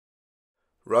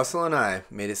Russell and I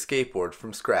made a skateboard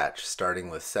from scratch, starting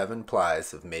with 7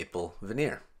 plies of maple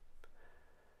veneer.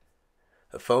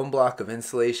 A foam block of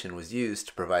insulation was used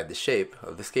to provide the shape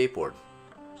of the skateboard.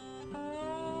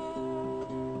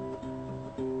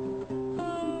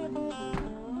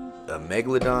 A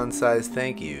megalodon-sized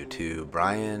thank you to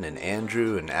Brian and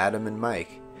Andrew and Adam and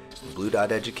Mike from Blue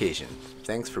Dot Education.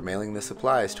 Thanks for mailing the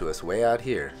supplies to us way out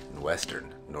here in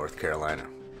western North Carolina.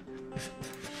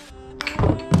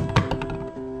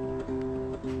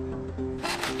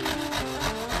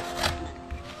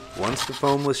 Once the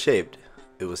foam was shaped,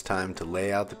 it was time to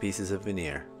lay out the pieces of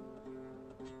veneer,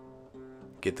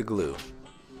 get the glue,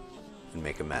 and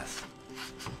make a mess.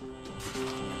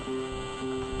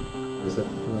 Is that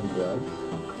one glove?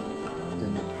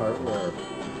 And the part where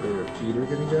your feet are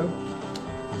going to go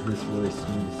is this really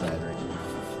smooth side right here.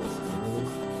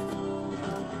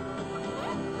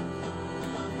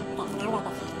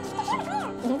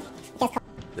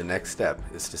 The next step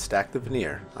is to stack the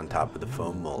veneer on top of the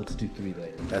foam mold. Let's do 3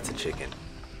 layers. That's a chicken.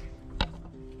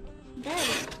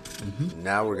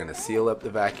 Now we're going to seal up the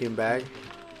vacuum bag,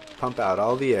 pump out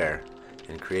all the air,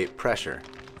 and create pressure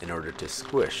in order to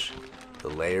squish the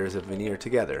layers of veneer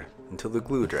together until the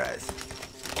glue dries.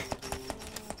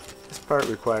 This part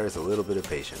requires a little bit of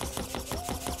patience.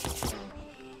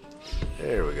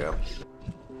 There we go.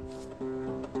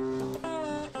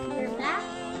 You're back?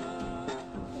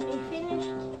 Are you finished?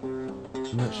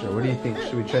 I'm not sure. What do you think?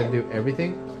 Should we try to do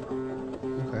everything?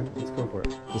 Okay, let's go for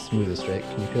it. The smoothest, right?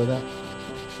 Can you feel that?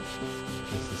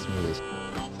 That's the smoothest.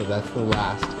 So that's the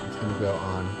last. It's going to go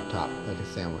on top like a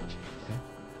sandwich. Okay?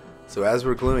 So as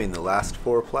we're gluing the last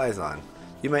 4 plies on,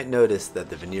 you might notice that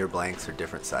the veneer blanks are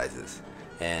different sizes.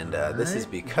 And this is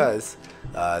because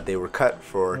they were cut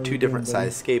for 2 different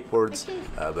size skateboards,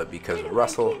 but because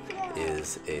Russell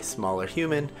is a smaller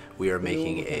human, we are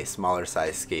making a smaller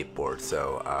size skateboard.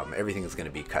 So everything is going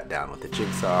to be cut down with a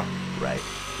jigsaw right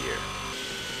here.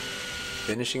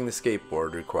 Finishing the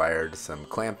skateboard required some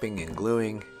clamping and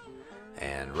gluing,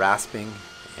 and rasping,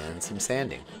 and some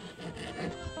sanding.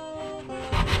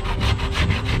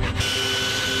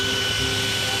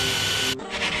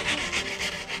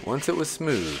 Once it was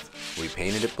smooth, we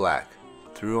painted it black,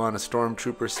 threw on a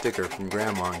Stormtrooper sticker from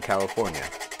Grandma in California,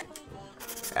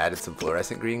 added some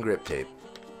fluorescent green grip tape,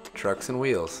 trucks and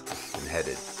wheels, and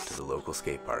headed to the local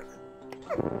skate park.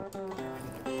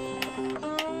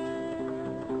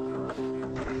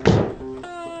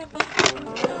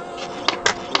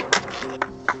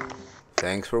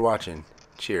 Thanks for watching.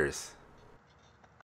 Cheers.